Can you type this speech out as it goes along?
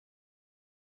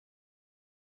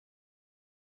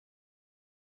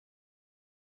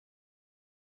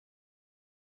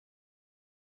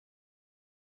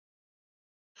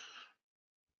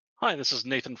Hi, this is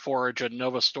Nathan Forage at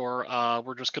Nova Store.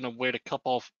 We're just going to wait a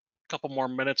couple more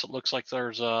minutes. It looks like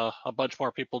there's a bunch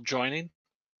more people joining,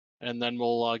 and then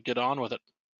we'll get on with it.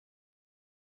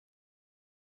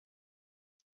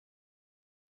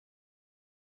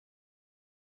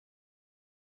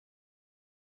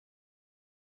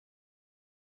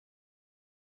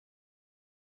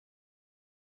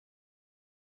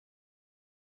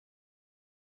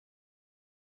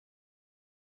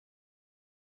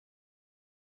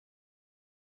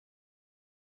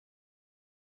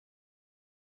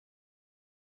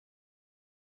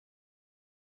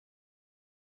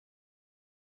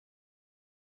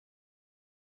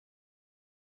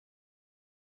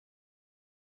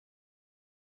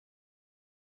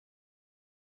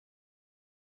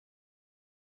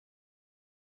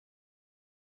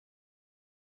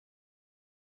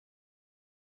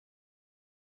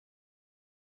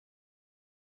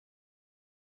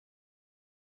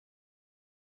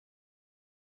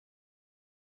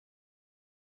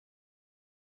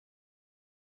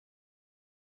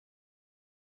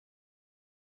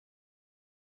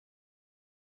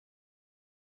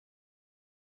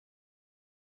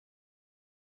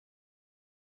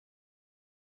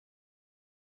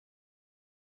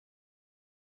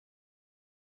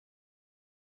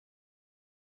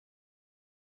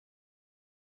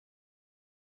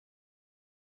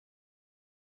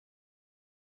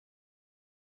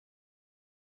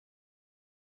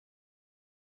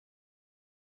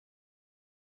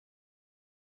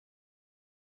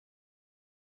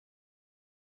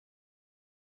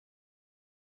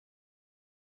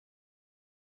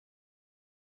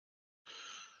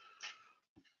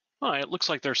 All right, it looks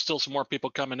like there's still some more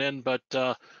people coming in, but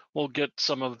we'll get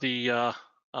some of the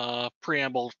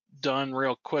preamble done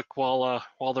real quick while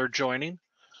they're joining.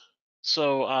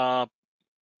 So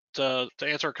to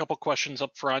answer a couple questions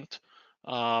up front,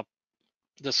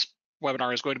 this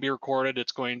webinar is going to be recorded.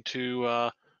 It's going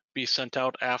to be sent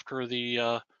out after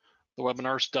the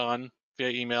webinar's done via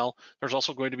email. There's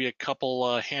also going to be a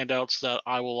couple handouts that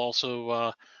I will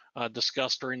also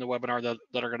discuss during the webinar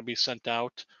that are going to be sent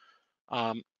out.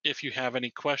 If you have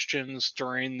any questions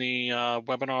during the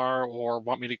webinar or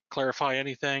want me to clarify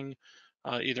anything,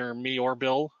 either me or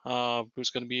Bill, who's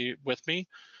going to be with me,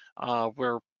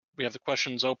 we have the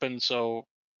questions open, so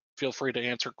feel free to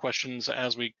answer questions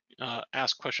as we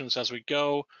ask questions as we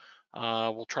go.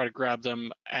 We'll try to grab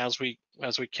them as we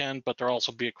can, but there'll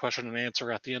also be a question and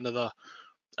answer at the end of the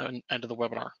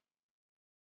webinar.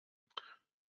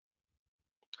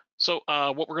 So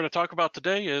what we're going to talk about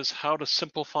today is how to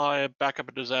simplify backup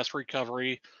and disaster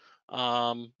recovery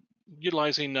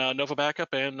utilizing Nova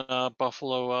Backup and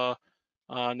Buffalo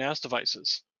NAS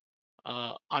devices.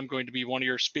 I'm going to be one of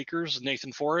your speakers,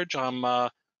 Nathan Forage. I'm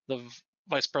the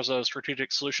Vice President of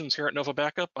Strategic Solutions here at Nova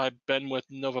Backup. I've been with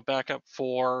Nova Backup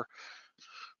for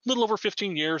a little over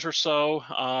 15 years or so.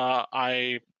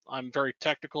 I'm very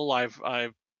technical.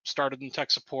 I've started in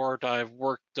tech support. I've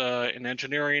worked in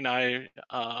engineering. I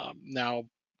now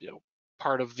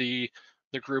part of the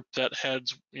group that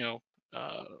heads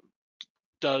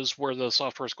does where the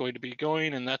software is going to be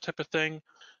going and that type of thing.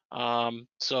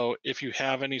 So if you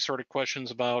have any sort of questions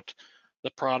about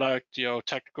the product,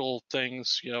 technical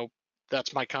things,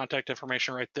 that's my contact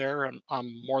information right there. And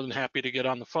I'm more than happy to get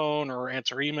on the phone or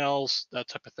answer emails, that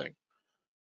type of thing.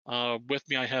 With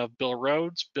me, I have Bill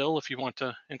Rhodes. Bill, if you want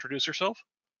to introduce yourself.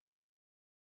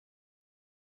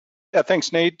 Yeah,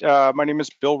 thanks, Nate. My name is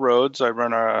Bill Rhodes. I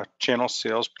run a channel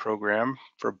sales program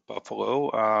for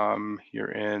Buffalo here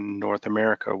in North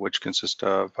America, which consists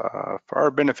of, for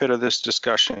our benefit of this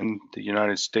discussion, the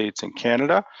United States and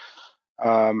Canada.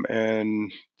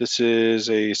 And this is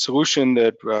a solution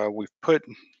that we've put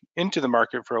into the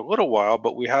market for a little while,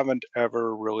 but we haven't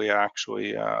ever really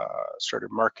actually started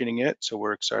marketing it. So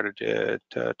we're excited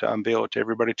to unveil it to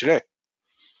everybody today.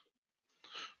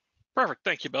 Perfect.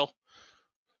 Thank you, Bill.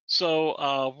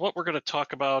 So what we're going to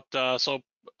talk about,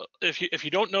 if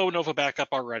you don't know Nova Backup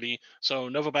already, so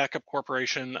Nova Backup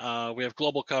Corporation, we have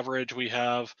global coverage. We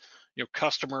have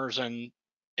customers in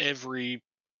every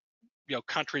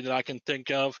country that I can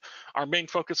think of. Our main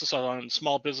focus is on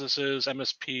small businesses,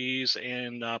 MSPs,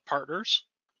 and partners.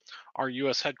 Our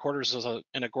U.S. headquarters is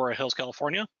in Agoura Hills,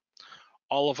 California.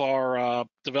 All of our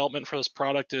development for this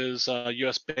product is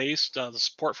U.S. based. The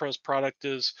support for this product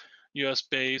is U.S.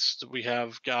 based. We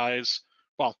have guys.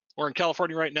 Well, we're in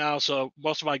California right now, so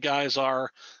most of my guys are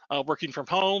working from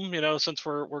home. Since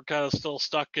we're kind of still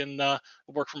stuck in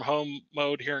work from home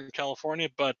mode here in California,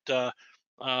 but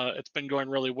it's been going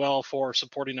really well for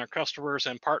supporting our customers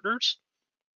and partners.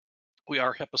 We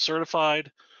are HIPAA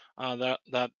certified.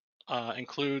 That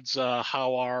includes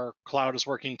how our cloud is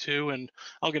working too, and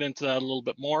I'll get into that a little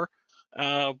bit more.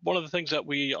 One of the things that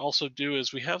we also do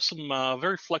is we have some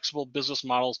very flexible business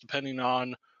models depending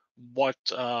on what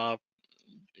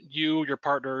your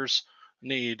partners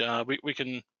need.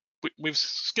 We've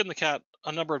skinned the cat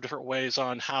a number of different ways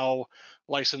on how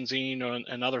licensing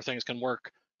and other things can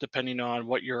work depending on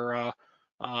what your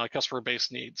customer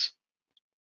base needs.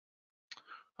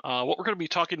 What we're going to be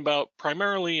talking about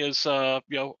primarily is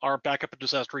our backup and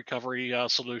disaster recovery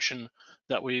solution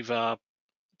that we've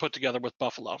put together with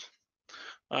Buffalo.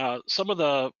 Some of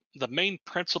the main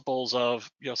principles of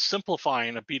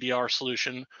simplifying a BDR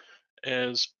solution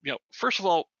is, first of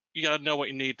all, you got to know what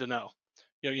you need to know.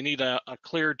 You need a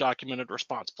clear documented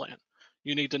response plan.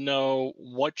 You need to know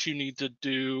what you need to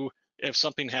do if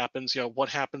something happens. What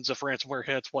happens if ransomware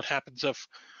hits? What happens if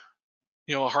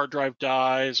a hard drive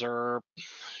dies, or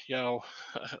the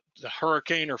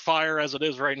hurricane or fire as it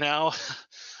is right now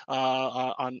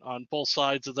on both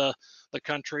sides of the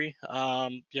country.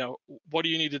 What do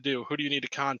you need to do? Who do you need to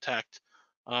contact?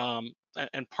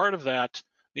 And part of that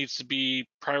needs to be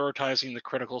prioritizing the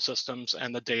critical systems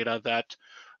and the data that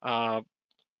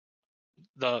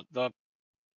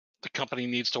the company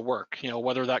needs to work.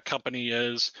 Whether that company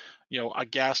is a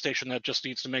gas station that just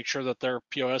needs to make sure that their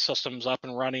POS system's up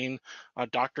and running, a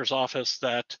doctor's office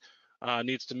that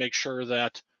needs to make sure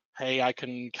that, hey, I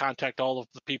can contact all of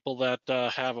the people that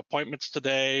have appointments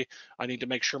today. I need to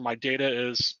make sure my data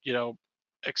is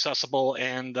accessible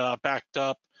and backed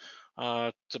up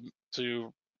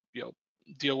to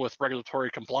deal with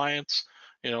regulatory compliance.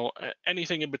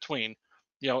 Anything in between.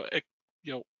 It,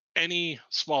 any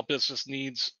small business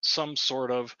needs some sort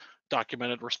of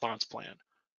documented response plan.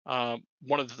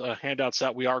 One of the handouts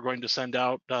that we are going to send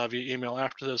out via email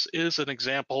after this is an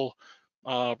example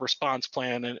response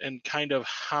plan and kind of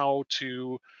how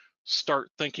to start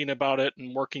thinking about it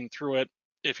and working through it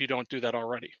if you don't do that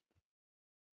already.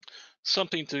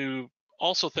 Something to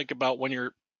also think about when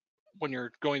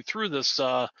you're going through this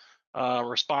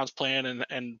response plan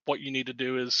and what you need to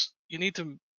do is you need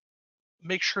to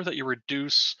make sure that you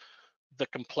reduce the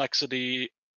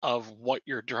complexity of what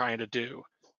you're trying to do.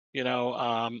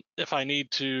 If I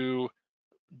need to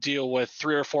deal with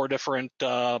 3 or 4 different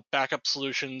backup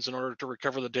solutions in order to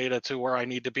recover the data to where I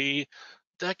need to be,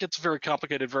 that gets very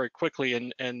complicated very quickly,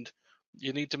 and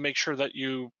you need to make sure that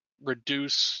you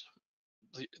reduce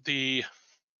the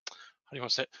how do you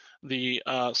want to say it?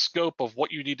 The scope of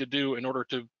what you need to do in order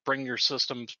to bring your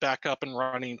systems back up and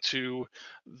running to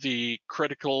the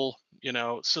critical,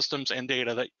 systems and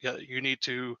data that you need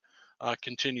to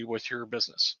continue with your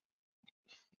business.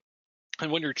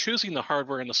 And when you're choosing the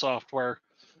hardware and the software,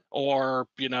 or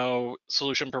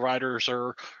solution providers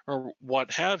or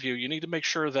what have you, you need to make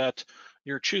sure that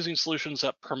you're choosing solutions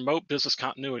that promote business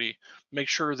continuity. Make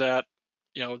sure that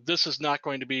this is not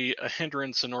going to be a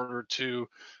hindrance in order to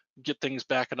get things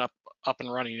back and up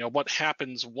and running. What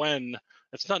happens when,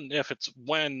 it's not an if, it's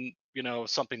when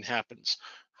something happens.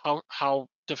 How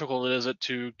difficult is it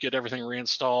to get everything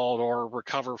reinstalled or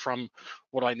recover from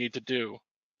what I need to do?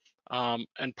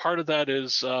 And part of that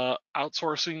is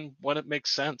outsourcing when it makes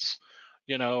sense.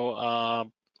 We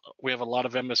have a lot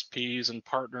of MSPs and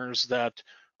partners that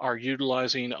are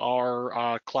utilizing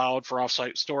our cloud for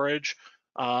offsite storage.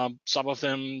 Some of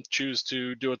them choose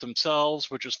to do it themselves,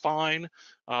 which is fine.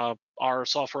 Our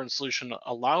software and solution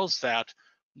allows that,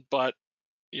 but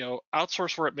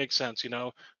outsource where it makes sense.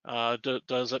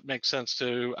 Does it make sense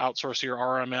to outsource your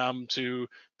RMM to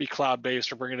be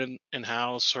cloud-based or bring it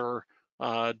in-house, or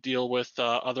deal with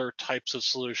other types of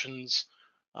solutions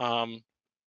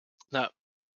that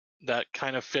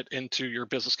kind of fit into your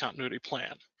business continuity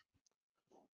plan?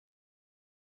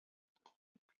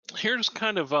 Here's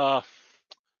kind of a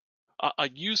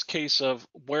use case of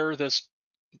where this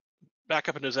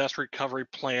backup and disaster recovery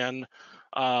plan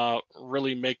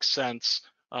really makes sense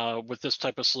with this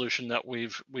type of solution that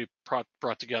we've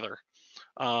brought together.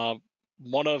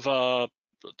 One of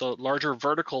the larger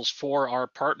verticals for our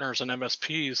partners and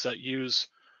MSPs that use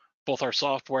both our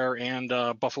software and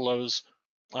Buffalo's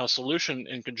solution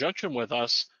in conjunction with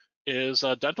us is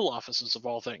dental offices, of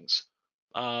all things.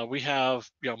 We have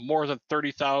more than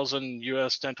 30,000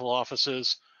 U.S. dental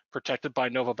offices protected by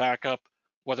Nova Backup,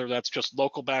 whether that's just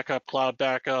local backup, cloud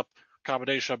backup,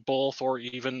 combination of both, or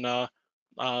even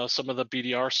some of the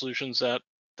BDR solutions that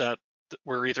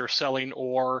we're either selling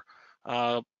or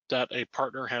that a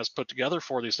partner has put together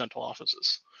for these dental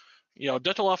offices.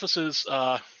 Dental offices,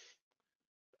 that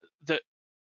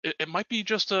it might be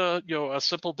just a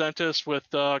simple dentist with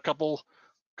a couple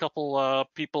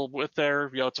people with there.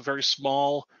 It's a very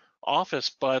small office,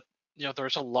 but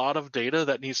there's a lot of data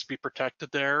that needs to be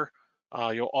protected there.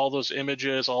 All those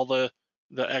images, all the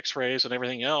X-rays and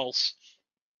everything else,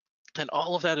 and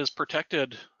all of that is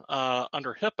protected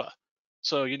under HIPAA.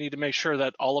 So you need to make sure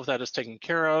that all of that is taken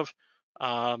care of.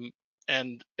 Um,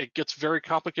 and it gets very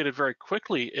complicated very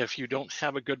quickly if you don't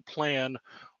have a good plan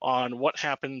on what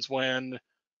happens when,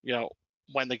 you know,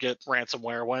 when they get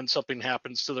ransomware, when something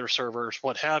happens to their servers,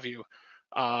 what have you.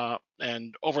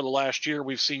 And over the last year,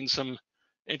 we've seen some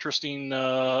interesting,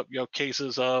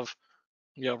 cases of,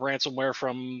 ransomware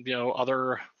from,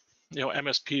 other,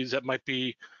 MSPs that might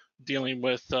be dealing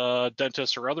with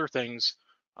dentists or other things.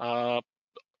 A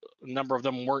number of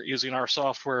them weren't using our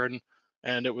software,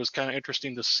 and it was kind of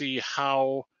interesting to see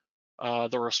how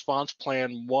the response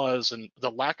plan was and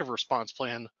the lack of response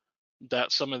plan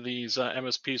that some of these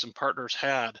MSPs and partners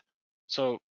had.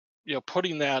 So,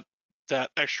 putting that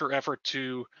extra effort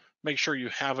to make sure you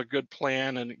have a good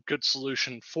plan and a good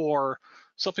solution for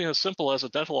something as simple as a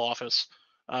dental office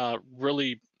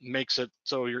really makes it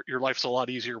so your life's a lot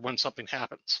easier when something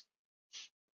happens.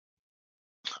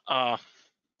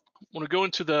 When we go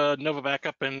into the Nova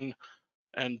Backup and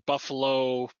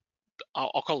Buffalo,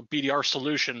 I'll call it BDR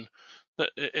solution.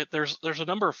 There's a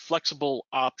number of flexible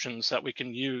options that we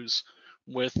can use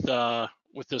with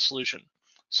this solution.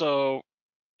 So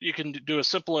you can do as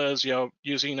simple as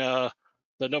using the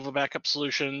Nova Backup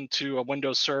solution to a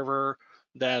Windows server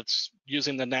that's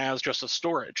using the NAS just as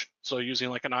storage. So using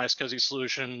like an iSCSI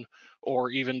solution, or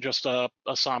even just a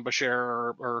Samba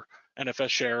share or NFS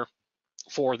share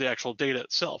for the actual data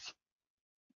itself.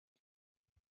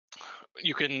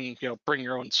 You can bring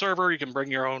your own server, you can bring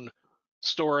your own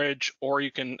storage, or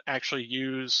you can actually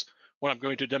use what I'm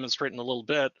going to demonstrate in a little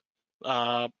bit,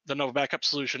 the Nova Backup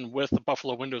solution with the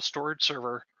Buffalo Windows storage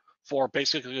server for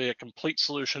basically a complete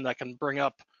solution that can bring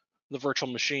up the virtual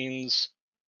machines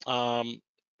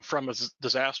from a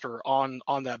disaster on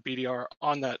that BDR,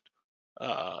 on that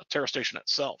Terra station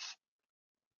itself.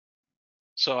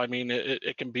 So I mean,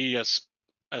 it can be as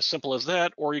simple as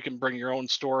that, or you can bring your own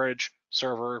storage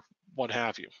server, what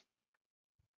have you.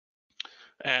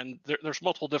 And there's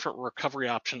multiple different recovery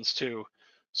options too.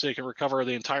 So you can recover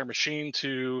the entire machine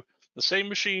to the same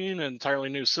machine, an entirely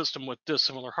new system with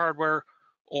dissimilar hardware,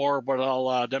 or what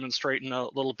I'll demonstrate in a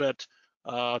little bit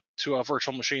to a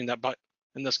virtual machine that,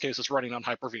 in this case, is running on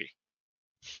Hyper-V.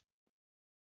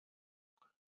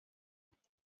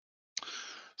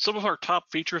 Some of our top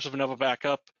features of Nova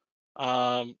Backup,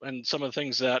 and some of the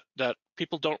things that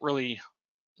people don't really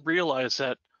realize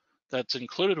that's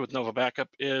included with Nova Backup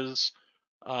is,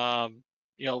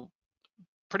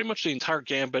 pretty much the entire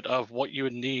gambit of what you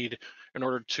would need in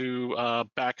order to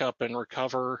back up and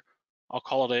recover. I'll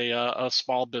call it a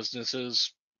small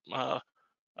business's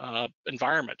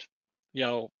environment.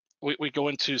 We go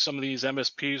into some of these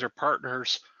MSPs or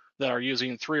partners that are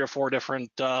using 3 or 4 different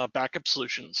backup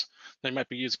solutions. They might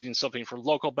be using something for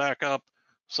local backup,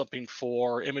 something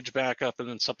for image backup, and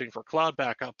then something for cloud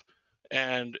backup.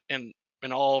 And in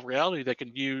all reality, they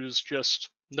can use just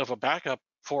Nova Backup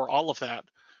for all of that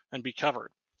and be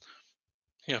covered.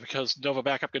 Because Nova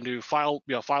Backup can do file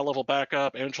level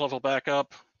backup, image level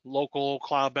backup, local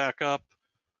cloud backup,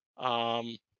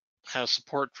 has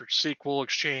support for SQL,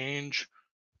 Exchange,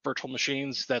 virtual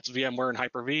machines, that's VMware and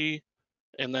Hyper-V,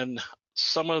 and then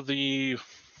some of the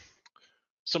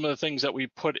things that we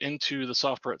put into the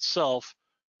software itself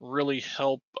really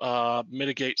help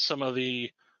mitigate some of the,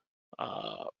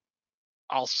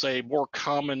 I'll say, more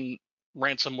common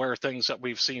ransomware things that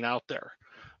we've seen out there.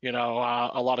 A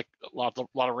lot of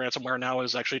ransomware now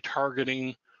is actually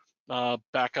targeting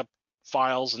backup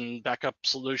files and backup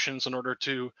solutions in order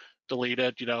to delete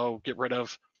it. Get rid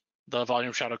of the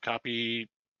volume shadow copies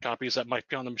that might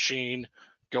be on the machine.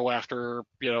 Go after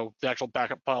the actual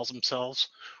backup files themselves.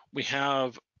 We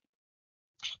have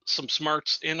some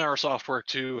smarts in our software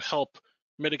to help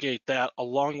mitigate that,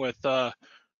 along with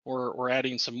we're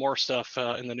adding some more stuff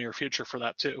in the near future for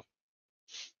that too.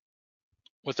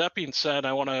 With that being said,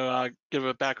 I want to give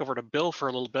it back over to Bill for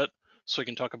a little bit so we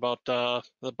can talk about the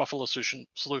Buffalo solution.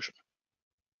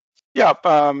 Yeah,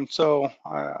 so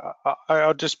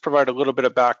I'll just provide a little bit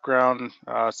of background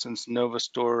since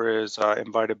NovaStore has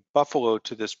invited Buffalo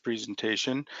to this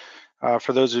presentation.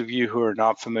 For those of you who are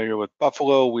not familiar with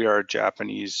Buffalo, we are a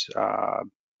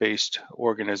Japanese-based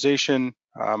organization.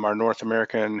 Our North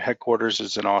American headquarters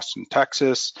is in Austin,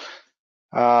 Texas.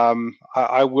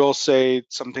 I will say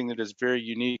something that is very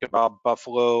unique about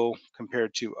Buffalo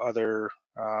compared to other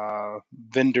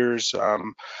vendors.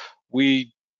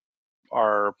 We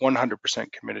are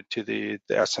 100% committed to the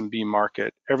SMB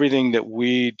market. Everything that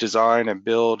we design and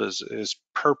build is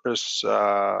purpose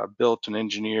built and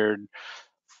engineered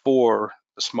for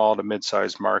the small to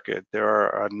mid-sized market. There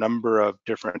are a number of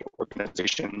different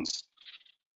organizations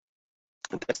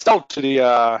that sell to the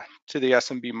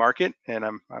SMB market, and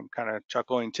I'm kind of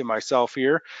chuckling to myself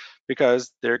here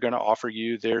because they're going to offer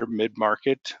you their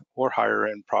mid-market or higher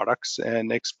end products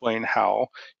and explain how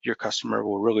your customer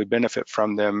will really benefit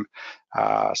from them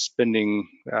spending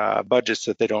budgets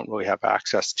that they don't really have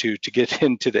access to get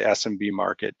into the SMB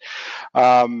market.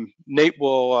 Nate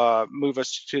will move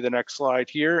us to the next slide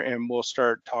here, and we'll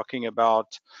start talking about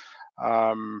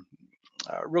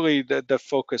really the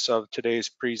focus of today's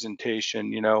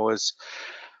presentation, is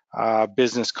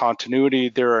business continuity.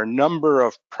 There are a number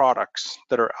of products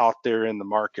that are out there in the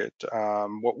market.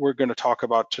 What we're going to talk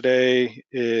about today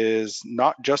is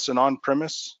not just an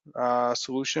on-premise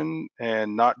solution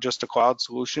and not just a cloud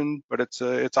solution, but it's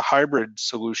a hybrid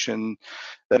solution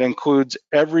that includes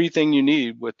everything you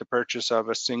need with the purchase of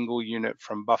a single unit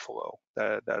from Buffalo.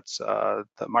 That's the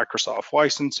Microsoft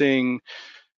licensing,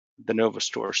 the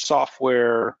NovaStore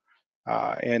software,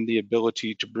 and the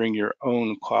ability to bring your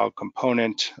own cloud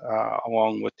component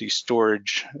along with the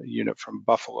storage unit from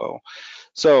Buffalo.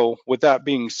 So with that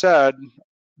being said,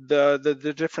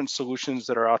 the different solutions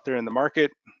that are out there in the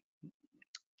market,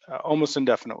 almost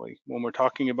indefinitely. When we're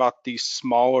talking about the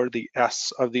smaller, the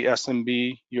S of the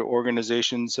SMB, your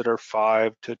organizations that are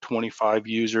 5 to 25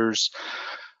 users,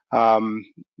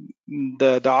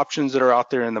 the options that are out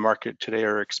there in the market today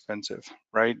are expensive,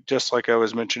 right? Just like I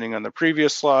was mentioning on the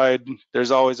previous slide,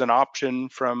 there's always an option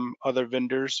from other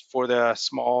vendors for the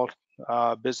small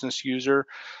business user,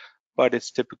 but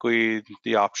it's typically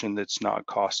the option that's not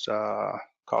cost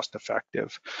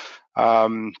effective.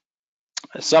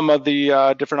 Some of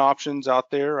the different options out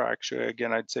there, actually,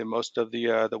 again, I'd say most of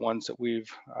the ones that we've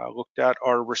looked at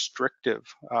are restrictive.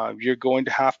 You're going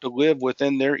to have to live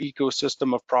within their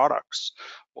ecosystem of products.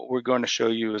 What we're going to show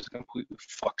you is a completely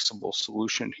flexible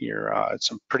solution here.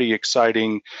 It's pretty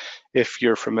exciting if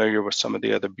you're familiar with some of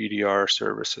the other BDR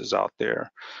services out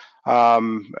there.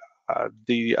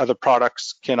 The other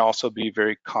products can also be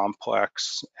very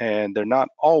complex, and they're not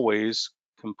always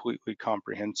completely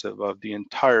comprehensive of the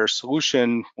entire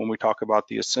solution when we talk about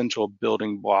the essential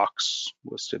building blocks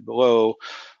listed below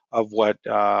of what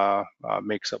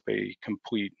makes up a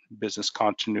complete business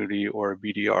continuity or a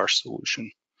BDR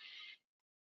solution.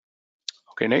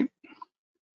 Okay, Nate.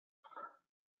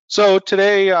 So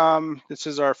today, this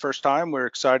is our first time. We're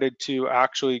excited to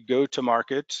actually go to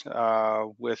market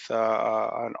with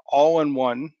an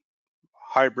all-in-one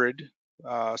hybrid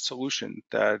solution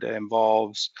that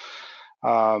involves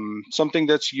something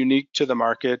that's unique to the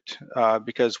market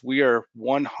because we are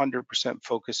 100%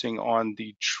 focusing on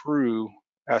the true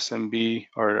SMB,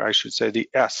 or I should say the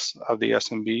S of the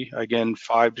SMB, again,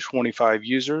 5 to 25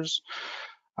 users.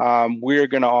 We're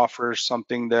going to offer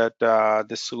something that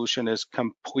this solution is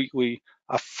completely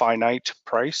a finite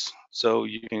price. So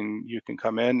you can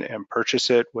come in and purchase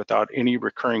it without any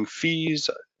recurring fees,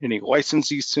 any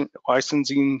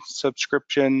licensing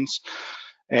subscriptions.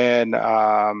 And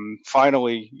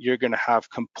finally, you're going to have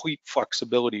complete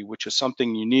flexibility, which is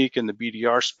something unique in the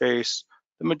BDR space.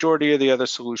 The majority of the other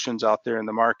solutions out there in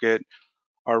the market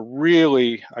are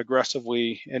really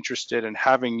aggressively interested in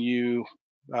having you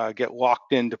get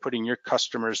locked into putting your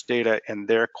customers' data in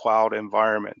their cloud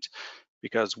environment.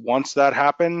 Because once that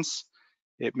happens,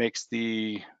 it makes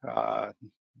the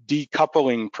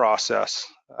decoupling process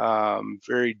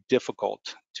very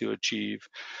difficult to achieve.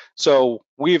 So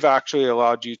we've actually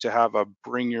allowed you to have a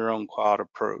bring your own cloud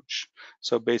approach.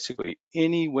 So basically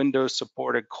any Windows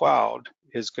supported cloud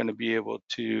is going to be able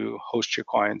to host your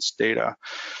client's data.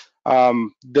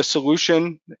 The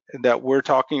solution that we're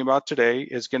talking about today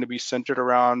is going to be centered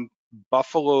around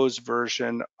Buffalo's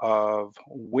version of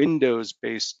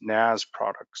Windows-based NAS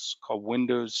products called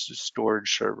Windows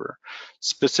Storage Server,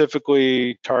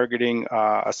 specifically targeting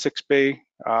a 6-bay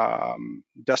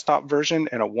desktop version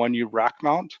and a 1U rack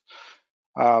mount.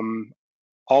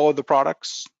 All of the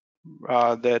products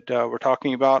that we're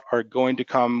talking about are going to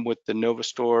come with the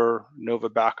NovaStore Nova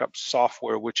Backup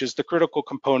software, which is the critical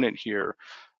component here.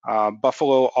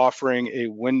 Buffalo offering a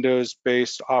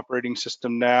Windows-based operating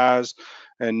system NAS,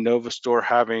 and NovaStore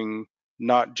having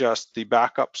not just the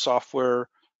backup software,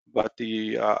 but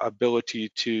the ability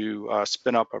to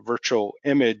spin up a virtual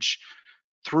image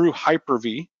through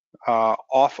Hyper-V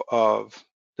off of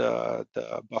the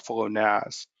Buffalo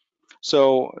NAS.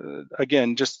 So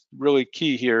again, just really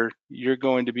key here, you're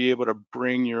going to be able to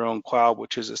bring your own cloud,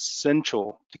 which is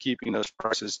essential to keeping those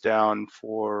prices down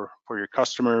for your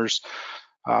customers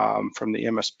from the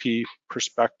MSP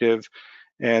perspective.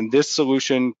 And this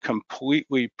solution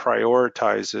completely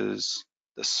prioritizes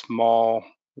the small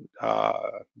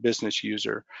business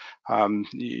user.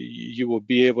 You will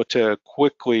be able to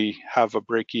quickly have a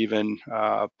break-even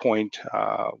point,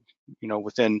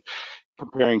 within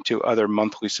comparing to other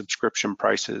monthly subscription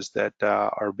prices that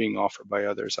are being offered by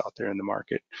others out there in the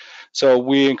market. So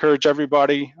we encourage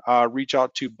everybody, reach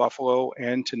out to Buffalo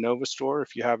and to Novastore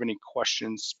if you have any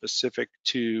questions specific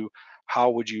to how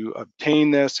would you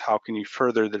obtain this, how can you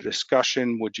further the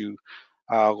discussion, would you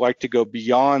like to go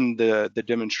beyond the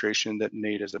demonstration that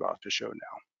Nate is about to show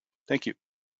now. Thank you.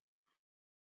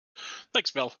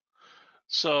 Thanks, Bill.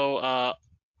 So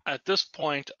at this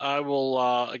point, I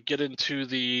will get into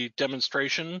the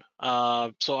demonstration.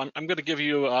 So I'm going to give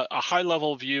you a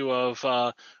high-level view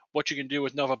of what you can do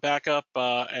with Nova Backup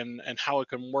and how it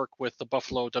can work with the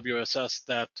Buffalo WSS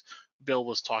that Bill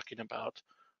was talking about.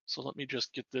 So let me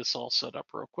just get this all set up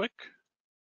real quick.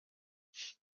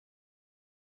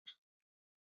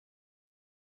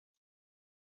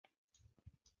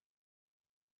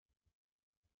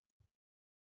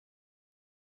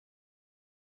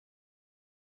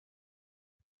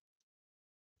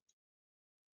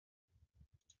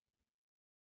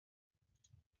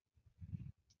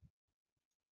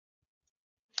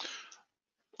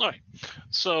 All right,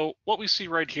 so what we see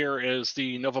right here is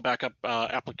the Nova Backup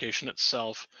application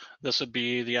itself. This would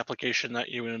be the application that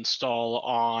you would install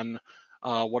on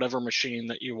whatever machine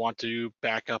that you want to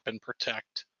back up and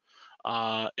protect.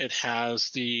 It has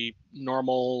the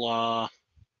normal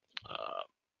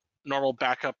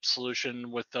backup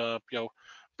solution with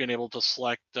being able to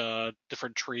select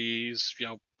different trees,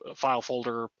 file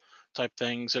folder type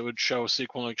things. It would show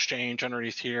SQL Exchange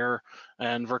underneath here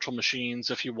and virtual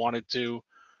machines if you wanted to.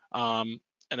 And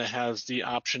it has the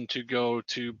option to go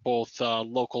to both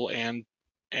local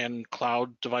and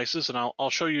cloud devices. And I'll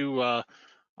show you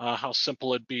how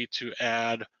simple it'd be to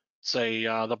add, say,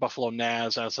 the Buffalo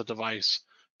NAS as a device.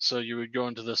 So you would go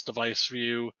into this device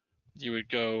view, you would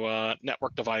go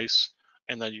network device,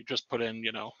 and then you just put in,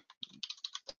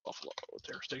 Buffalo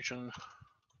Terror Station,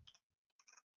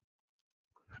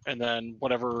 and then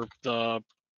whatever the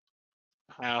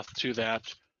path to that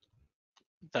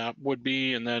would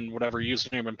be, and then whatever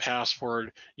username and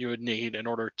password you would need in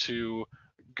order to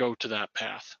go to that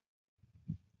path.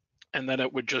 And then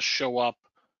it would just show up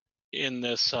in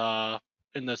this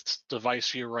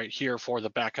device view right here for the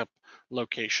backup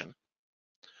location.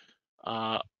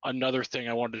 Another thing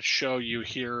I wanted to show you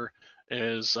here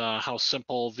is how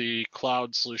simple the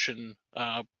cloud solution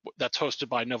that's hosted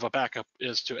by Nova Backup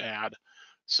is to add.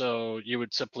 So you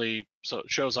would simply, so it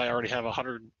shows I already have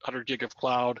 100 gig of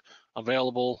cloud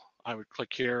available. I would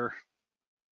click here,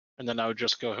 and then I would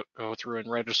just go through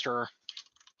and register.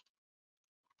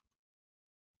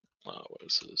 What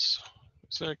is this?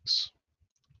 6.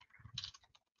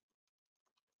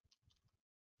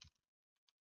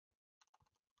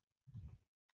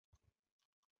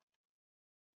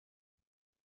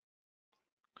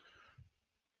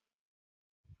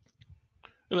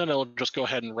 And then it'll just go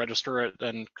ahead and register it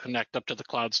and connect up to the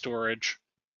cloud storage.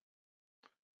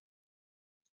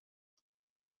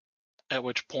 At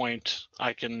which point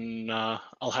I can,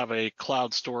 I'll have a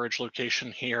cloud storage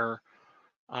location here.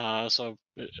 So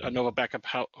a Nova Backup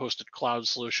hosted cloud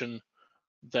solution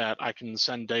that I can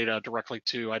send data directly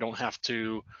to. I don't have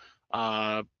to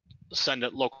send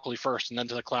it locally first and then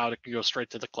to the cloud. It can go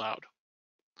straight to the cloud.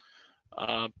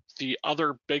 The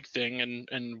other big thing,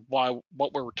 and why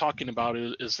what we're talking about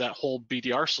is that whole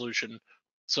BDR solution.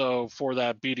 So for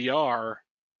that BDR,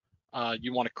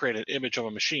 you want to create an image of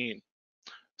a machine.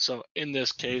 So in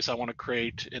this case, I want to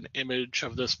create an image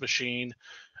of this machine,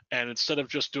 and instead of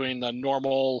just doing the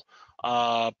normal,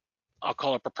 I'll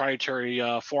call it proprietary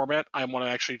format, I want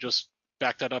to actually just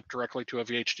back that up directly to a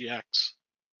VHDX.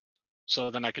 So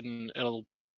then it'll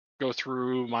go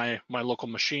through my local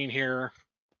machine here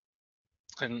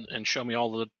and show me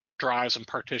all the drives and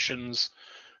partitions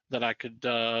that I could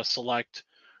select,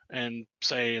 and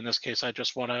say in this case I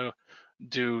just want to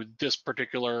do this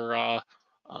particular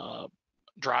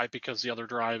drive because the other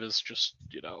drive is just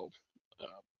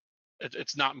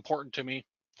it's not important to me.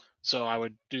 So I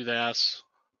would do this,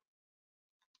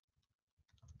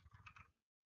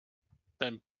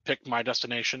 then pick my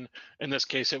destination. In this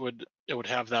case, it would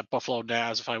have that Buffalo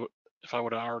NAS if I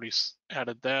would have already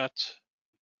added that,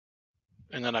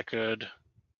 and then I could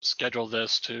schedule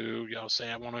this to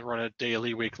say I want to run it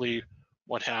daily, weekly,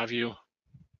 what have you.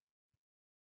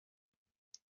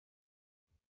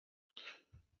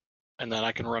 and then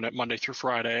I can run it Monday through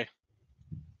Friday.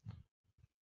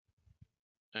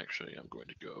 Actually, I'm going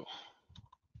to go.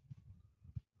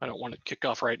 I don't want to kick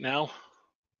off right now.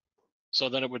 So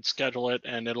then it would schedule it,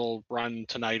 and it'll run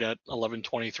tonight at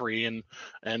 11:23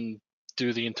 and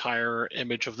do the entire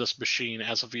image of this machine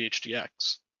as a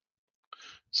VHDX.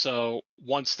 So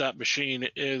once that machine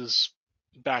is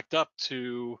backed up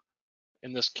to,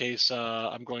 in this case,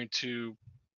 I'm going to,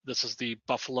 this is the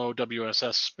Buffalo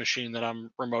WSS machine that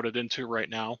I'm remoted into right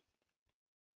now.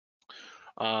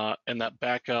 And that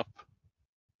backup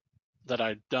that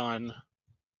I've done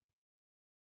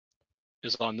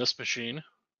is on this machine.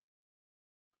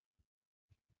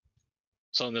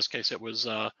 So in this case, it was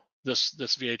this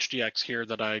VHDX here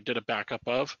that I did a backup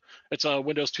of. It's a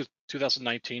Windows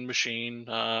 2019 machine,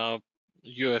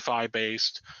 UEFI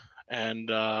based, and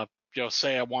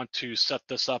say I want to set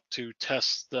this up to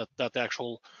test that the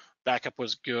actual backup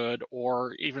was good,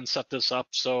 or even set this up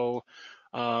so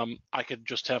I could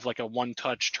just have like a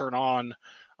one-touch turn on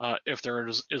if there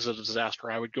is a disaster.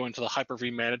 I would go into the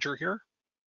Hyper-V manager here,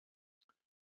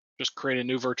 just create a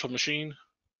new virtual machine.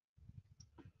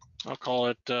 I'll call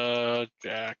it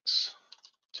Jax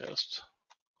test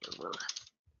server.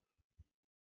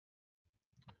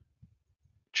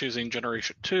 Choosing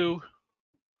generation 2.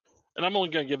 And I'm only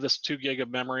going to give this 2 gig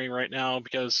of memory right now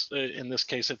because in this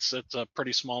case it's a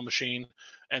pretty small machine,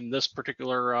 and this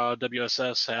particular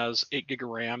WSS has 8 gig of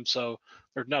RAM, so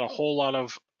there's not a whole lot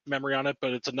of memory on it,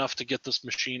 but it's enough to get this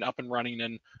machine up and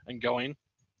running and going.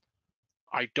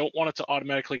 I don't want it to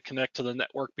automatically connect to the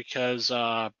network because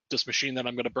this machine that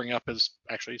I'm going to bring up is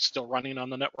actually still running on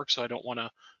the network, so I don't want to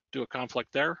do a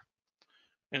conflict there.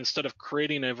 And instead of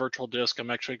creating a virtual disk,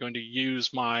 I'm actually going to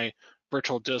use my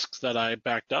virtual disks that I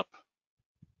backed up.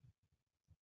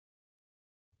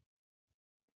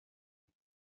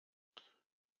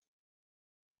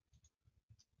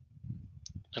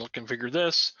 It'll configure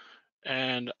this,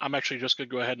 and I'm actually just going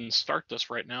to go ahead and start this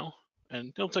right now.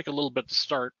 And it'll take a little bit to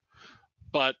start,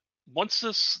 but once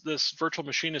this virtual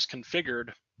machine is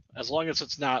configured, as long as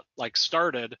it's not like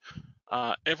started,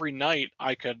 every night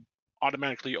I could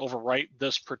automatically overwrite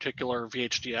this particular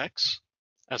VHDX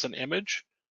as an image,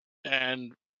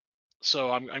 and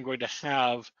so I'm going to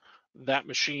have that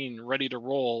machine ready to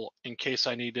roll in case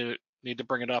I need to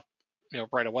bring it up,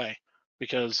 right away,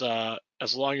 because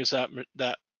as long as that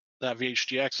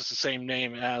VHDX is the same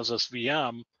name as this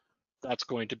VM, that's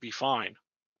going to be fine.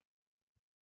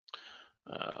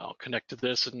 I'll connect to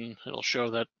this and it'll show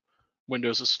that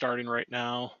Windows is starting right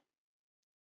now.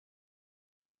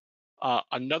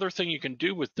 Another thing you can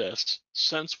do with this,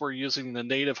 since we're using the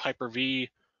native Hyper-V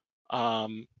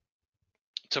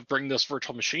to bring this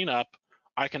virtual machine up,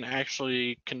 I can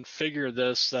actually configure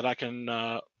this that I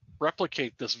can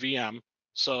replicate this VM.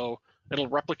 So it'll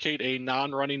replicate a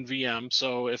non-running VM.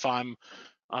 So if I'm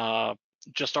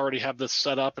just already have this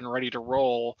set up and ready to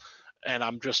roll, and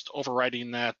I'm just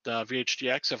overwriting that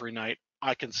VHDX every night,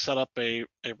 I can set up a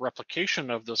replication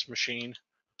of this machine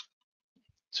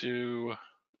to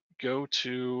go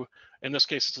to, in this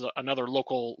case, it's another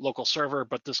local server,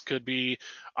 but this could be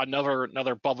another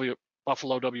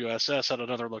Buffalo WSS at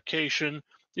another location.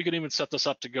 You can even set this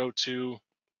up to go to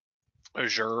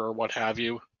Azure or what have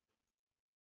you.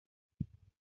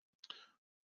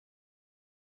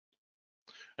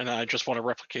 And I just want to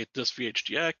replicate this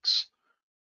VHDX,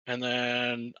 and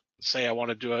then say I want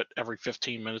to do it every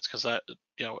 15 minutes because that,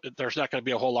 there's not going to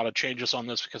be a whole lot of changes on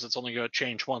this because it's only going to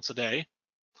change once a day.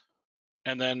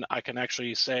 And then I can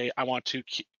actually say I want to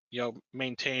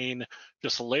maintain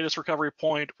just the latest recovery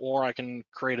point, or I can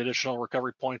create additional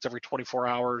recovery points every 24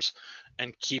 hours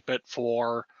and keep it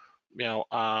for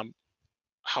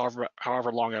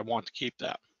however long I want to keep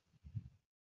that.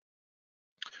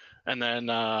 And then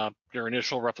your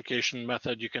initial replication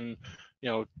method, you can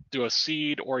do a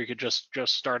seed, or you could just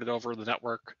start it over the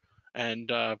network, and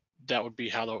that would be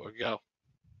how that would go.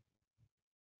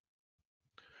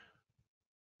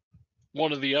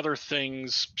 One of the other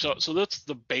things, so that's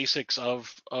the basics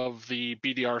of the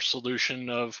BDR solution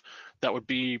that would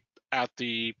be at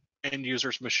the end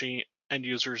user's machine, end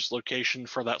user's location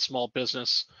for that small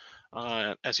business.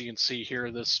 As you can see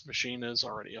here, this machine is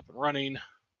already up and running,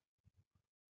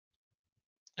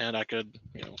 and I could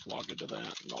log into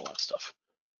that and all that stuff.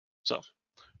 So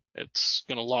it's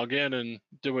going to log in and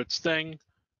do its thing.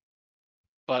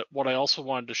 But what I also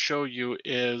wanted to show you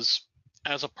is,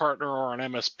 as a partner or an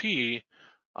MSP,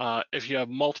 if you have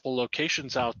multiple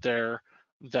locations out there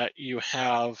that you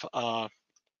have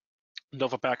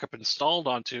Nova Backup installed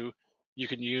onto, you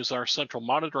can use our central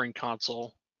monitoring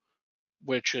console,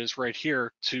 which is right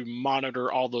here, to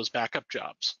monitor all those backup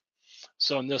jobs.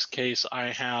 So in this case,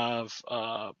 I have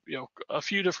a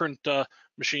few different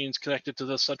machines connected to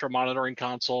the central monitoring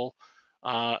console,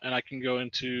 and I can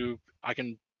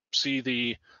see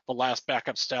the last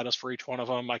backup status for each one of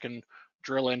them. I can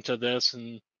drill into this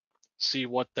and see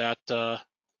what that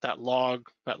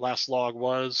last log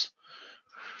was.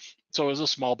 So it was a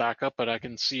small backup, but I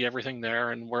can see everything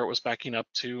there and where it was backing up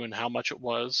to and how much it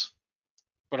was.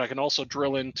 But I can also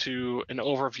drill into an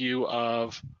overview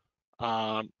of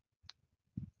um,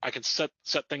 I can set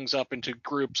things up into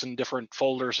groups and different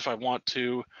folders if I want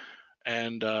to,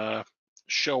 and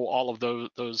show all of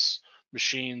those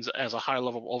machines as a high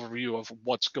level overview of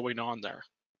what's going on there.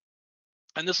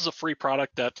 And this is a free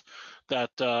product that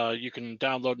you can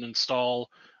download and install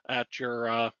at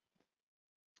your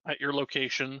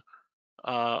location,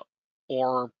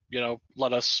 or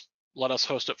let us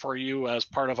host it for you as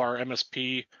part of our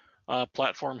MSP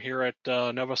platform here at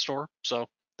NovaStore. So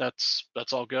that's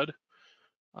all good.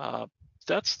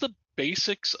 That's the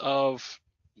basics of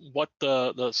what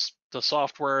the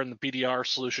software and the BDR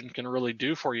solution can really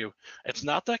do for you. It's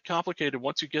not that complicated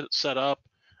once you get it set up,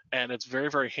 and it's very,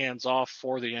 very hands-off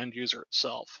for the end user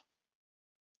itself.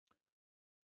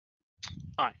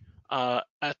 All right.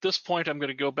 At this point, I'm going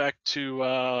to go back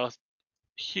to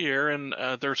here, and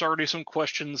there's already some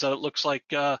questions that it looks like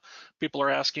people are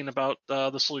asking about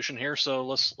the solution here. So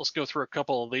let's go through a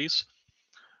couple of these.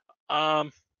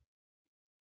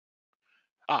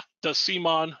 Does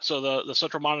CMON, so the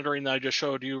central monitoring that I just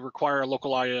showed you, require a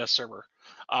local IIS server?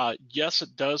 Yes,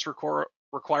 it does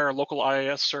require a local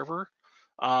IIS server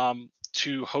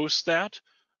to host that.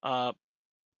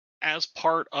 As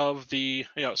part of the,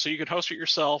 so you can host it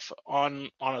yourself on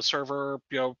a server,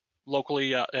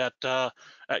 locally at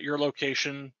your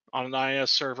location on an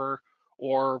IIS server,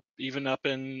 or even up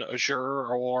in Azure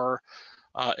or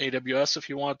AWS if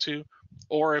you want to,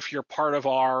 or if you're part of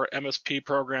our MSP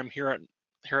program here at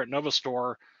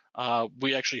NovaStore,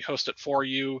 we actually host it for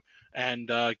you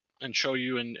and show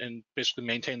you and basically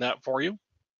maintain that for you.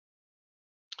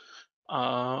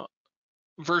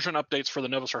 Version updates for the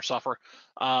NovaStore software.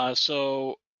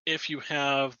 So if you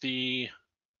have the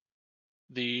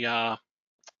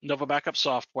Nova Backup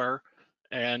software,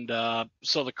 and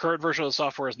so the current version of the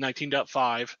software is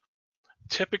 19.5.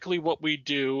 Typically what we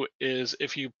do is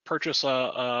if you purchase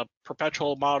a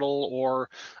perpetual model or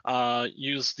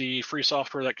use the free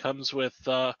software that comes with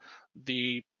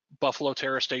the Buffalo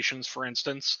Terra stations, for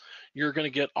instance, you're going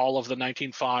to get all of the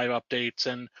 19.5 updates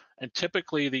and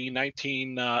typically the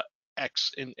 19X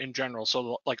in general.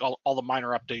 So like all the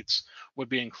minor updates would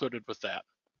be included with that.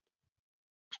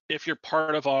 If you're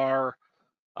part of our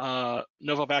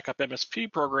Nova Backup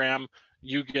MSP program,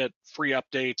 you get free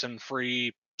updates and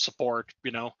free support.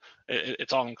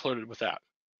 It's all included with that.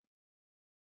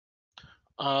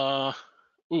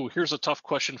 Here's a tough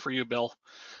question for you, Bill.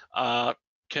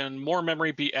 Can more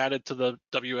memory be added to the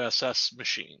WSS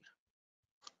machine?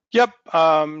 Yep.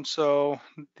 So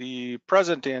the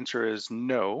present answer is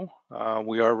no.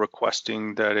 We are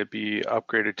requesting that it be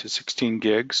upgraded to 16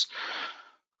 gigs.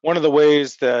 One of the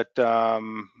ways that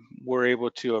we're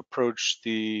able to approach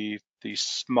the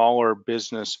smaller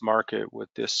business market with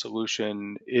this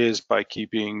solution is by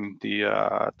keeping the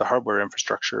hardware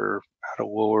infrastructure at a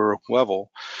lower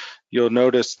level. You'll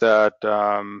notice that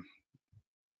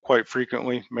quite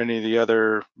frequently, many of the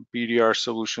other BDR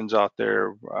solutions out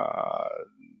there,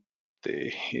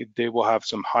 they will have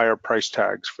some higher price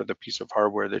tags for the piece of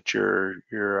hardware that you're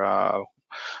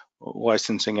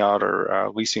licensing out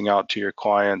or leasing out to your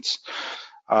clients.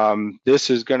 This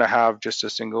is going to have just a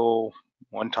single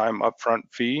one-time upfront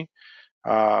fee.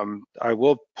 I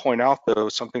will point out, though,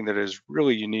 something that is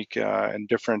really unique and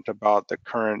different about the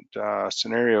current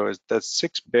scenario is that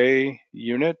 6-bay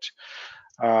unit.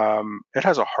 It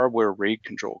has a hardware RAID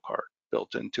control card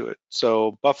built into it.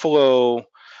 So Buffalo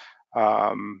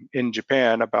in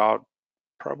Japan, about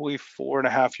probably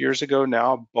 4.5 years ago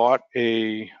now, bought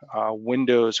a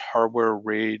Windows hardware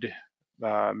RAID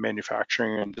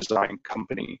manufacturing and design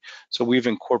company. So we've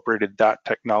incorporated that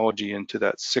technology into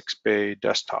that 6-bay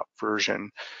desktop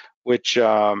version, which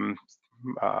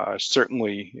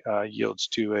certainly yields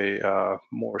to a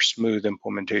more smooth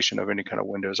implementation of any kind of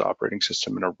Windows operating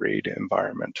system in a RAID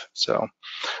environment. So,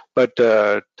 but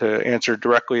to answer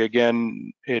directly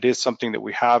again, it is something that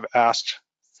we have asked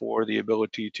for the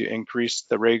ability to increase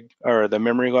the RAID or the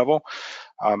memory level.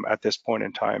 At this point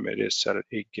in time, it is set at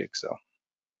 8 gigs though.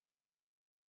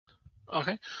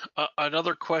 Okay.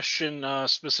 Another question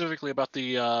specifically about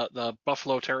the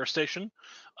Buffalo Terra station.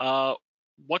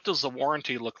 What does the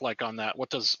warranty look like on that?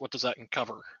 What does that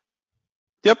cover?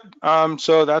 Yep.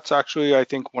 So that's actually, I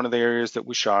think, one of the areas that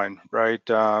we shine, right?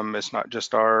 It's not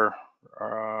just uh,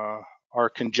 our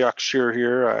conjecture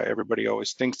here. Everybody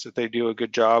always thinks that they do a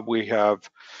good job. We have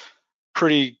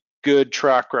pretty good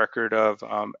track record of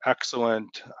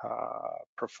excellent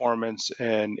performance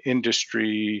and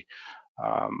industry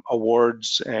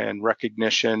awards and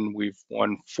recognition. We've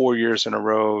won 4 years in a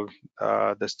row.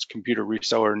 This Computer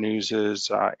Reseller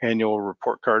News' annual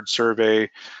report card survey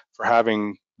for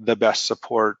having the best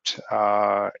support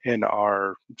in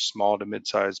our small to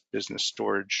mid-sized business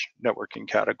storage networking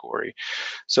category.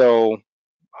 So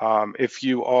if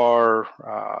you are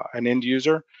an end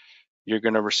user, you're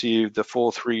going to receive the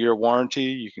full 3-year warranty.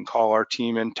 You can call our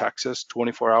team in Texas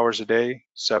 24 hours a day,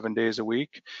 7 days a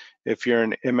week. If you're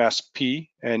an MSP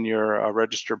and you're a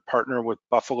registered partner with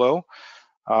Buffalo,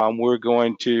 we're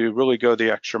going to really go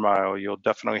the extra mile. You'll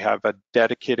definitely have a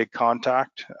dedicated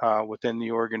contact within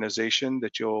the organization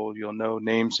that you'll know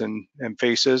names and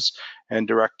faces and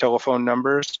direct telephone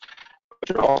numbers. But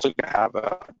you're also going to have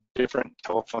a different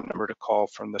telephone number to call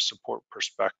from the support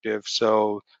perspective.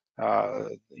 So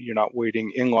you're not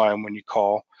waiting in line when you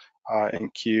call in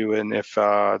queue. And if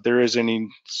there is any,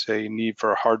 say, need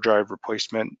for a hard drive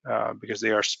replacement because they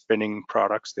are spinning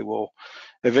products, they will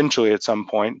eventually at some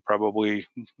point probably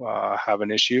have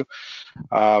an issue.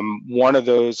 One of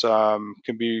those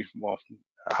can be, well,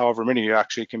 however many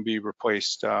actually can be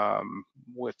replaced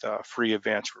with a free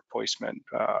advanced replacement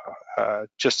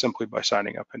just simply by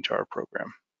signing up into our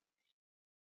program.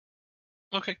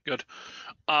 Okay, good.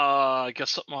 I guess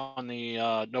something on the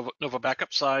Nova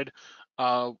backup side.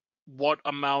 What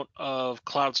amount of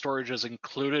cloud storage is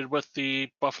included with the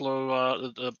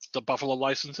Buffalo the Buffalo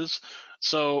licenses?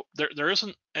 So there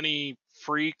isn't any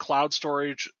free cloud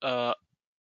storage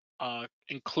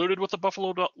included with the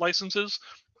Buffalo licenses,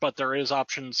 but there is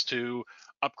options to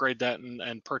upgrade that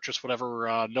and purchase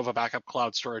whatever Nova backup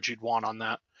cloud storage you'd want on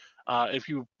that. If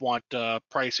you want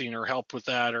pricing or help with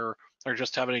that, or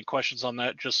just have any questions on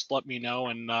that, just let me know,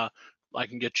 and I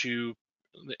can get you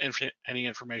any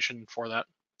information for that.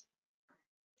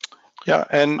 Yeah,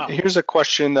 and Ah, here's a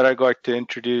question that I'd like to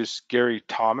introduce Gary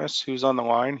Thomas, who's on the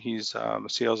line. He's a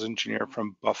sales engineer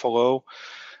from Buffalo.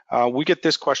 We get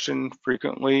this question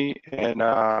frequently, and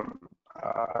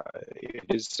it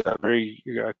is very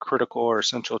critical or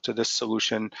essential to this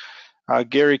solution.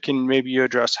 Gary, can maybe you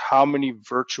address how many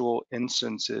virtual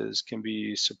instances can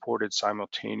be supported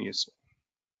simultaneously?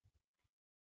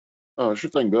 Sure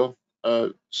thing, Bill.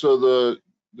 So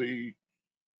the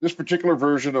this particular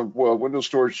version of Windows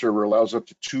Storage Server allows up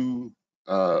to two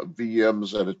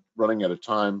VMs running at a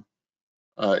time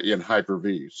in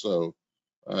Hyper-V. So,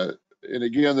 and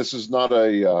again, this is not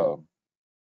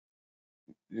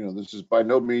this is by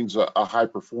no means a high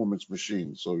performance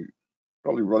machine. So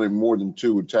probably running more than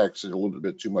two would tax it a little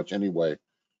bit too much anyway.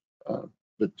 Uh,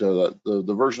 but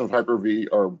the version of Hyper-V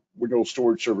or Windows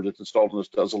Storage Server that's installed in this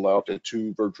does allow up to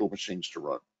two virtual machines to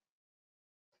run.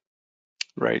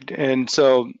 Right, and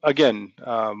so again,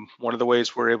 one of the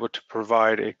ways we're able to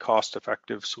provide a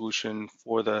cost-effective solution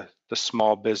for the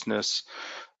small business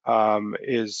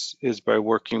is by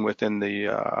working within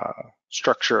the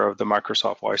structure of the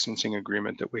Microsoft licensing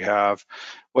agreement that we have.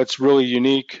 What's really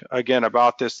unique, again,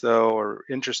 about this though, or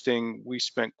interesting, we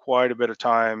spent quite a bit of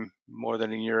time, more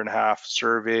than a year and a half,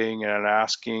 surveying and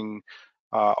asking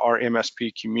our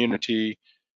MSP community,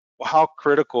 well, how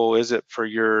critical is it for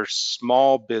your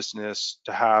small business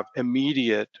to have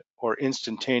immediate or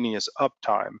instantaneous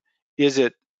uptime? Is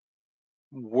it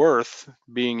worth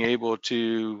being able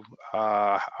to,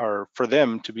 or for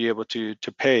them to be able to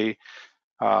pay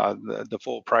the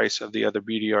full price of the other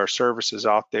BDR services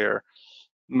out there?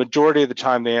 Majority of the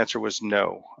time, the answer was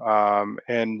no.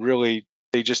 And really,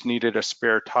 they just needed a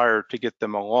spare tire to get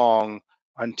them along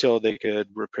until they could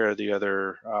repair the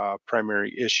other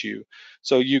primary issue.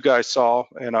 So you guys saw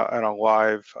in a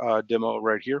live demo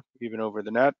right here, even over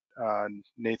the net,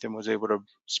 Nathan was able to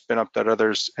spin up that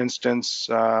other's instance.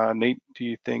 Nate, do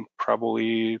you think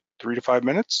probably 3 to 5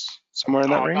 minutes, somewhere in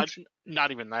that oh, not range?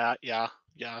 not even that. Yeah,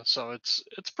 yeah. So it's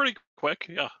pretty quick.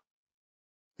 Yeah.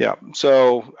 Yeah,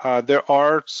 so there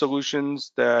are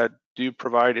solutions that do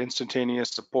provide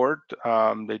instantaneous support.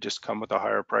 They just come with a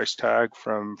higher price tag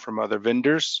from other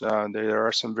vendors. There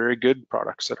are some very good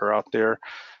products that are out there.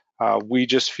 We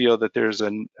just feel that there's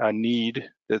a need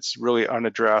that's really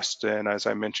unaddressed, and as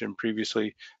I mentioned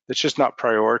previously, that's just not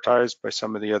prioritized by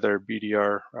some of the other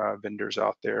BDR vendors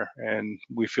out there. And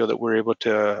we feel that we're able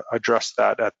to address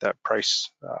that at that price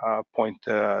point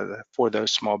for those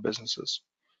small businesses.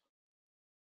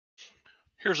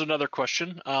 Here's another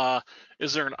question.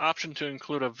 Is there an option to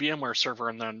include a VMware server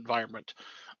in the environment?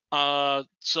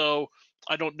 So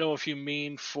I don't know if you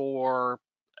mean for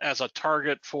as a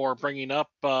target for bringing up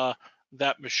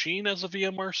that machine as a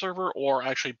VMware server or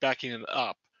actually backing it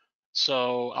up.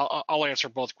 So I'll answer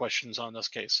both questions on this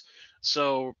case.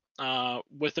 So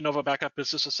with the Nova Backup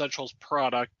Business Essentials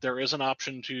product, there is an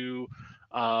option to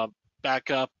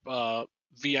back up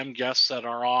VM guests that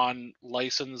are on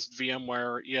licensed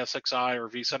VMware ESXi or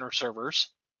vCenter servers.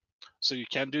 So you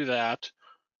can do that.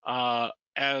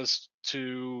 As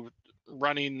to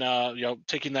running,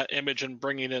 taking that image and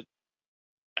bringing it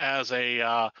as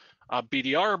a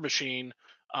BDR machine,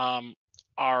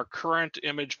 our current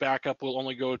image backup will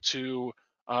only go to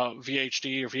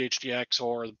VHD or VHDX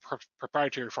or the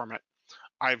proprietary format.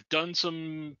 I've done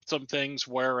some things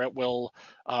where it will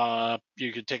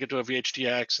you could take it to a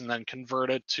VHDX and then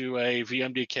convert it to a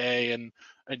VMDK and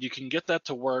you can get that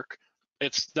to work.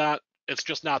 It's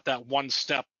just not that one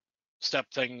step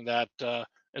thing that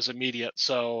is immediate.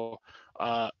 So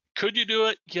could you do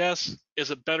it? Yes.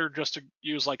 Is it better just to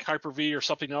use like Hyper-V or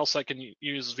something else that can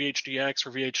use VHDX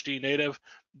or VHD native?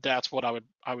 That's what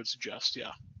I would suggest.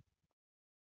 Yeah.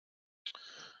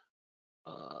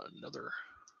 Another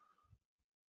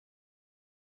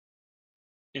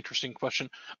interesting question.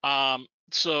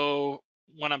 So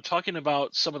when I'm talking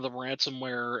about some of the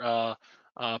ransomware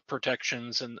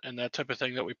protections and that type of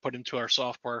thing that we put into our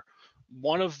software,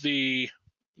 one of the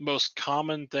most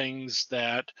common things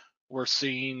that we're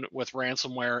seeing with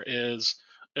ransomware is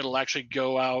it'll actually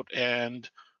go out and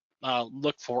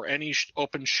look for any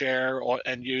open share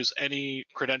and use any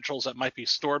credentials that might be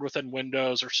stored within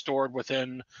Windows or stored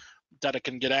within that it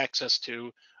can get access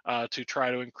to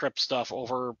try to encrypt stuff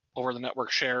over the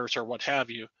network shares or what have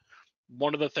you.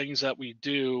 One of the things that we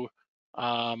do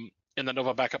in the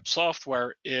Nova Backup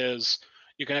software is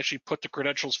you can actually put the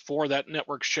credentials for that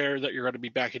network share that you're going to be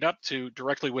backing up to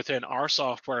directly within our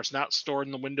software. It's not stored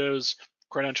in the Windows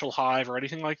credential hive or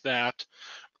anything like that.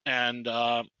 And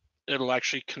it'll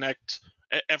actually connect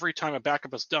every time a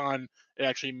backup is done. It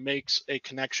actually makes a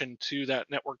connection to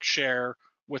that network share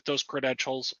with those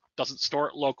credentials. Doesn't store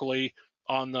it locally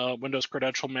on the Windows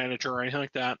Credential Manager or anything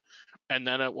like that. And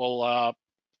then it will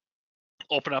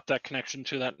open up that connection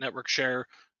to that network share,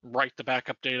 write the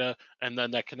backup data, and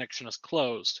then that connection is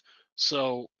closed.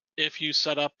 So if you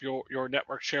set up your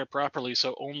network share properly,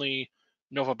 so only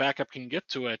Nova Backup can get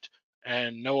to it,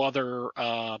 and no other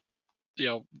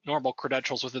normal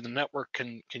credentials within the network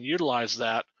can utilize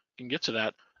that, can get to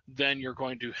that, then you're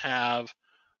going to have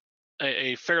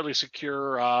a fairly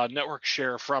secure network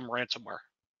share from ransomware.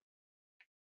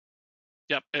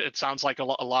 Yep, it sounds like a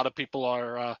lot of people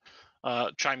are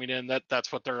chiming in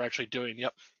that's what they're actually doing.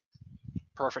 Yep,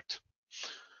 perfect.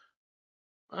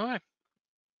 All right.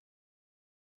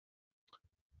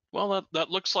 Well, that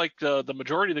looks like the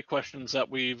majority of the questions that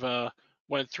we've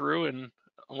went through, and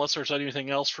unless there's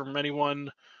anything else from anyone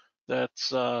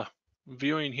that's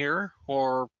viewing here,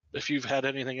 or if you've had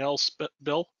anything else,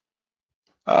 Bill.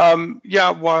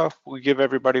 Yeah, well, we give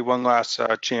everybody one last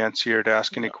chance here to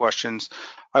ask any questions.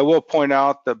 I will point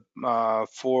out that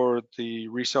for the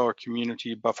reseller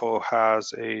community, Buffalo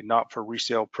has a not for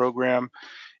resale program.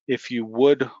 If you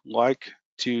would like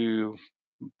to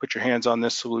put your hands on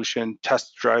this solution,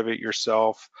 test drive it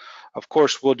yourself. Of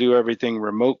course, we'll do everything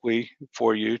remotely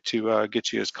for you to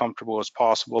get you as comfortable as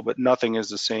possible, but nothing is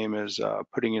the same as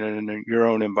putting it in your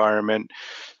own environment,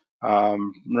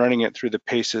 running it through the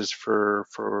paces for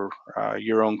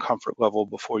your own comfort level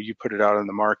before you put it out in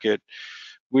the market.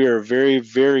 We are very,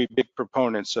 very big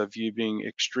proponents of you being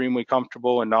extremely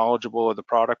comfortable and knowledgeable of the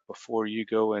product before you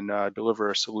go and deliver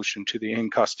a solution to the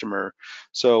end customer.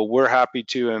 So we're happy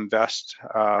to invest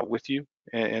with you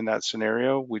in that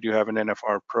scenario. We do have an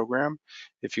NFR program.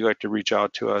 If you'd like to reach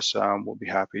out to us, we'll be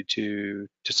happy to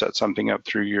set something up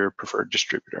through your preferred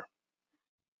distributor.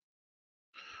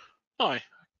 Hi, a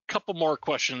couple more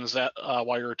questions that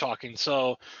while you were talking.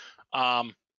 So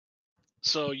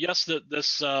yes,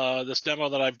 this demo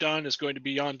that I've done is going to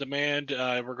be on demand.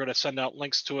 We're going to send out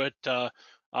links to it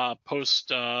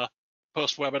post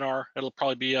webinar. It'll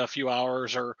probably be a few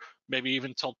hours or maybe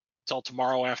even till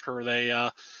tomorrow after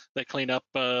they clean up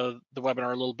the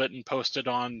webinar a little bit and post it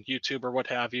on YouTube or what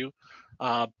have you.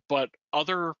 But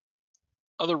other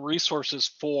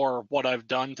resources for what I've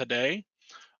done today.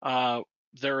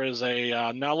 There is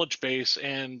a knowledge base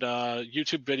and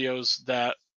YouTube videos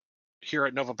that here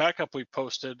at Nova Backup we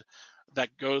posted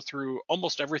that go through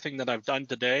almost everything that I've done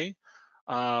today.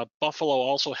 Buffalo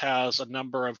also has a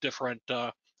number of different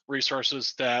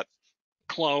resources that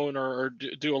clone or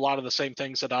do a lot of the same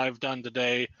things that I've done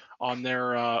today on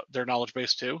their knowledge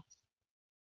base too.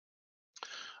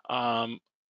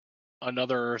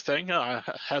 another thing,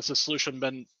 has the solution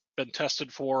been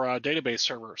tested for database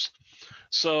servers?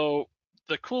 So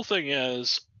the cool thing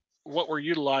is what we're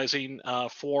utilizing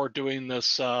for doing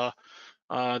this, the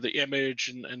image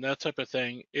and that type of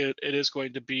thing, it is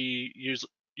going to be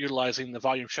utilizing the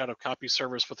volume shadow copy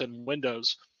service within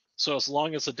Windows. So as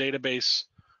long as the database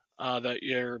that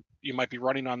you might be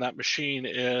running on that machine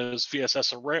is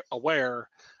VSS aware,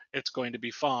 it's going to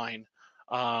be fine.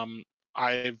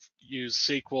 I've used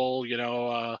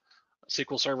SQL,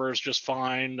 SQL servers just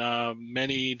fine.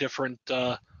 Many different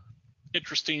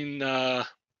interesting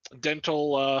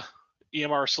dental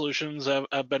EMR solutions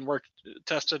have been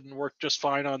tested and worked just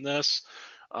fine on this.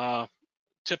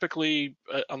 Typically,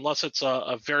 unless it's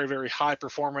a very, very high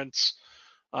performance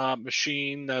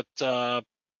machine that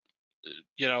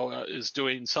is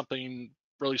doing something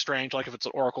really strange, like if it's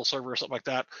an Oracle server or something like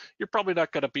that, you're probably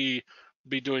not going to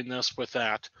be doing this with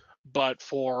that. But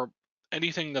for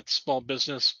anything that's small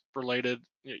business related,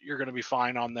 you're going to be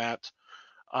fine on that.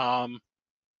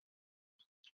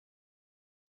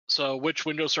 So which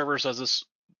Windows servers has this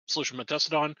solution been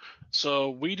tested on? So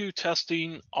we do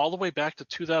testing all the way back to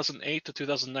 2008 to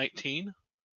 2019.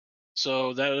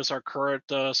 So that is our current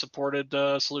supported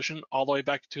solution all the way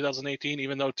back to 2018,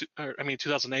 even though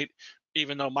 2008,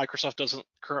 even though Microsoft doesn't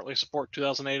currently support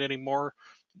 2008 anymore,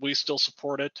 we still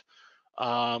support it.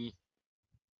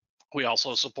 We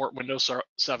also support Windows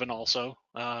 7 also,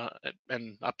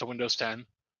 and up to Windows 10.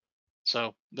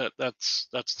 So that's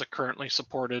the currently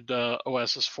supported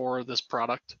OSs for this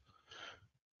product.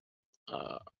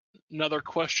 Another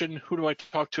question: who do I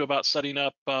talk to about setting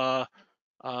up the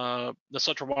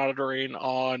central monitoring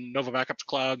on Nova Backup's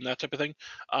cloud and that type of thing?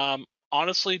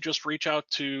 Honestly, just reach out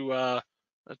to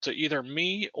either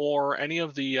me or any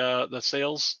of the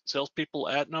salespeople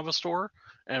at Nova Store,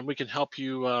 and we can help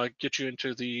you get you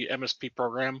into the MSP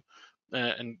program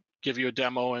and give you a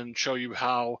demo and show you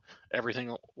how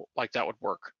everything like that would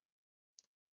work.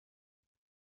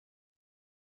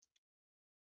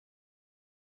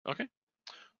 Okay,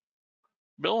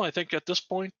 Bill, I think at this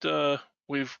point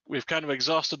we've kind of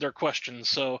exhausted their questions.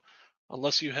 So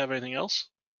unless you have anything else.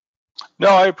 No,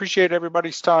 I appreciate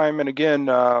everybody's time. And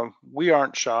again, we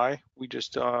aren't shy. We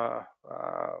just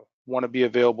want to be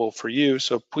available for you.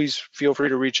 So please feel free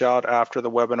to reach out after the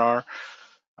webinar.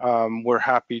 We're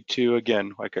happy to,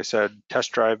 again, like I said,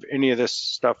 test drive any of this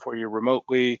stuff for you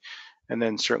remotely, and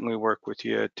then certainly work with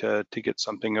you to get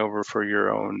something over for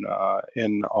your own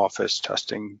in-office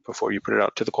testing before you put it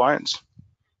out to the clients.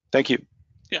 Thank you.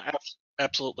 Yeah,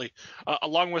 absolutely.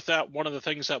 Along with that, one of the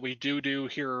things that we do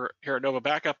here at Nova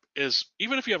Backup is,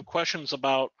 even if you have questions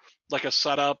about like a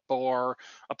setup or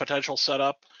a potential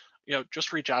setup,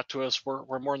 just reach out to us.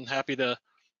 We're more than happy to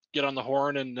get on the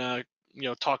horn and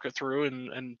talk it through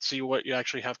and see what you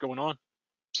actually have going on.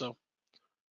 So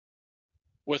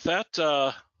with that,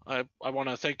 I want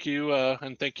to thank you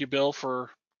and thank you, Bill,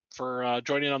 for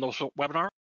joining on the webinar.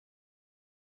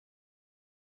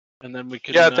 And then we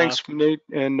can. Yeah, thanks, Nate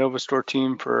and Nova Store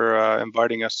team for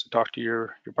inviting us to talk to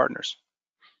your partners.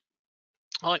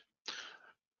 All right.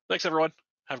 Thanks, everyone.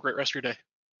 Have a great rest of your day.